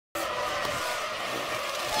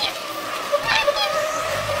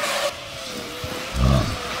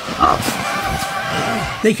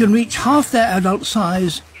They can reach half their adult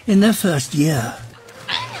size in their first year.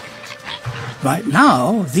 Right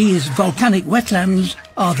now, these volcanic wetlands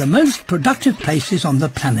are the most productive places on the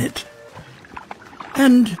planet,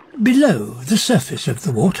 and below the surface of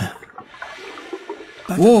the water.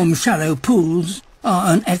 But warm, shallow pools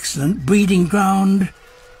are an excellent breeding ground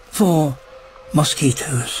for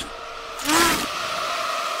mosquitoes.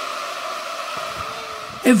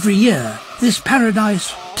 Every year, this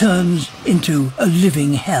paradise turns into a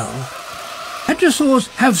living hell. Hadrosaurs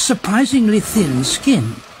have surprisingly thin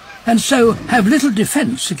skin, and so have little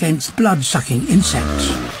defence against blood-sucking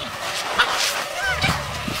insects.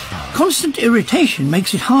 Constant irritation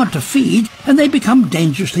makes it hard to feed, and they become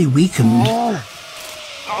dangerously weakened.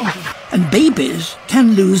 And babies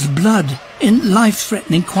can lose blood in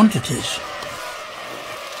life-threatening quantities.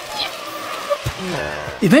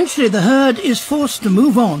 Eventually the herd is forced to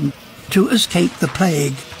move on to escape the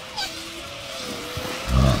plague.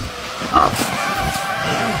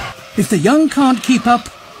 If the young can't keep up,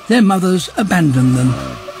 their mothers abandon them.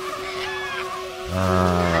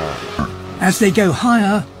 As they go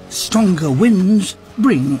higher, stronger winds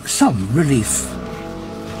bring some relief,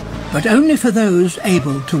 but only for those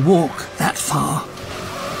able to walk that far.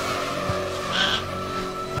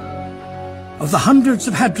 Of the hundreds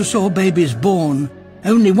of hadrosaur babies born,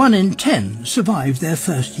 only 1 in 10 survive their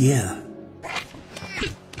first year.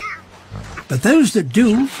 But those that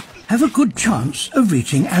do have a good chance of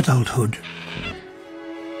reaching adulthood.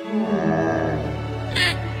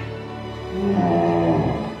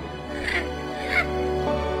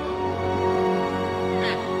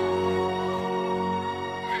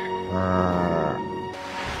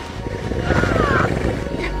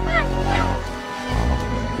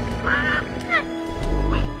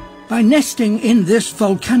 By nesting in this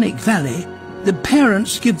volcanic valley, the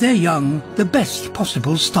parents give their young the best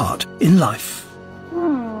possible start in life.